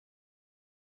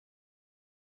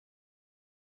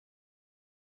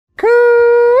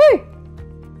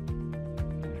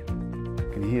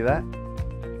hear that?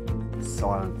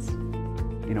 Silence.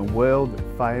 In a world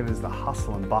that favours the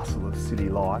hustle and bustle of city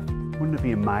life, wouldn't it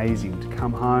be amazing to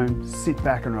come home, sit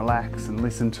back and relax and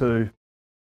listen to,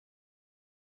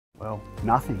 well,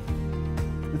 nothing.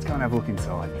 Let's go and have a look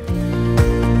inside.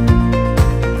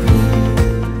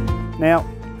 Now,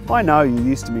 I know you're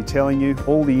used to me telling you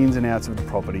all the ins and outs of the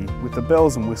property with the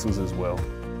bells and whistles as well.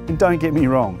 And don't get me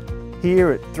wrong, here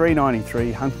at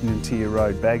 393 Huntingdon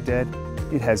Road, Bagdad,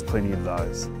 it has plenty of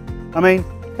those. I mean,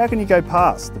 how can you go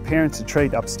past the parents'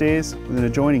 retreat upstairs with an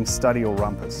adjoining study or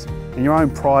rumpus and your own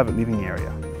private living area?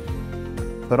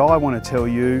 But I want to tell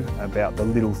you about the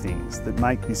little things that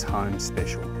make this home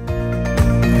special.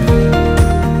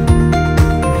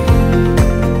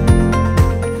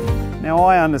 Now,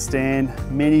 I understand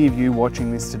many of you watching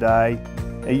this today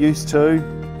are used to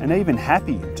and even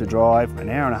happy to drive an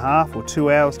hour and a half or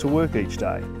 2 hours to work each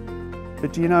day.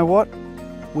 But do you know what?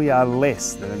 We are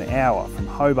less than an hour from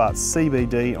Hobart's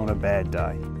CBD on a bad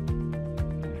day.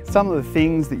 Some of the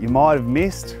things that you might have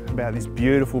missed about this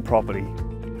beautiful property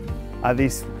are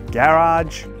this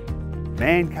garage,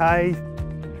 man cave,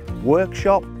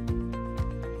 workshop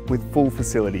with full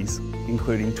facilities,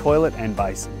 including toilet and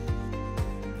basin.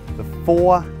 The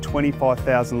 4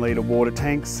 25,000 litre water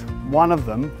tanks, one of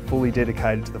them fully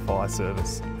dedicated to the fire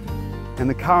service. And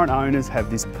the current owners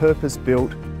have this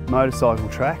purpose-built motorcycle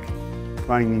track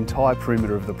running the entire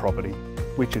perimeter of the property,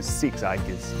 which is 6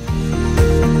 acres.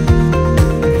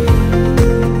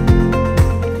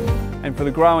 And for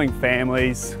the growing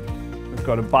families, we've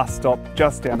got a bus stop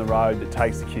just down the road that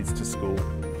takes the kids to school.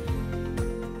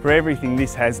 For everything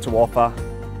this has to offer,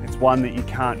 it's one that you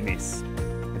can't miss.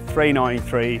 At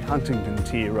 393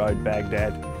 Huntingdon Road,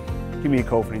 Bagdad. Give me a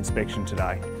call for an inspection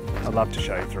today. I'd love to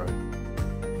show you through.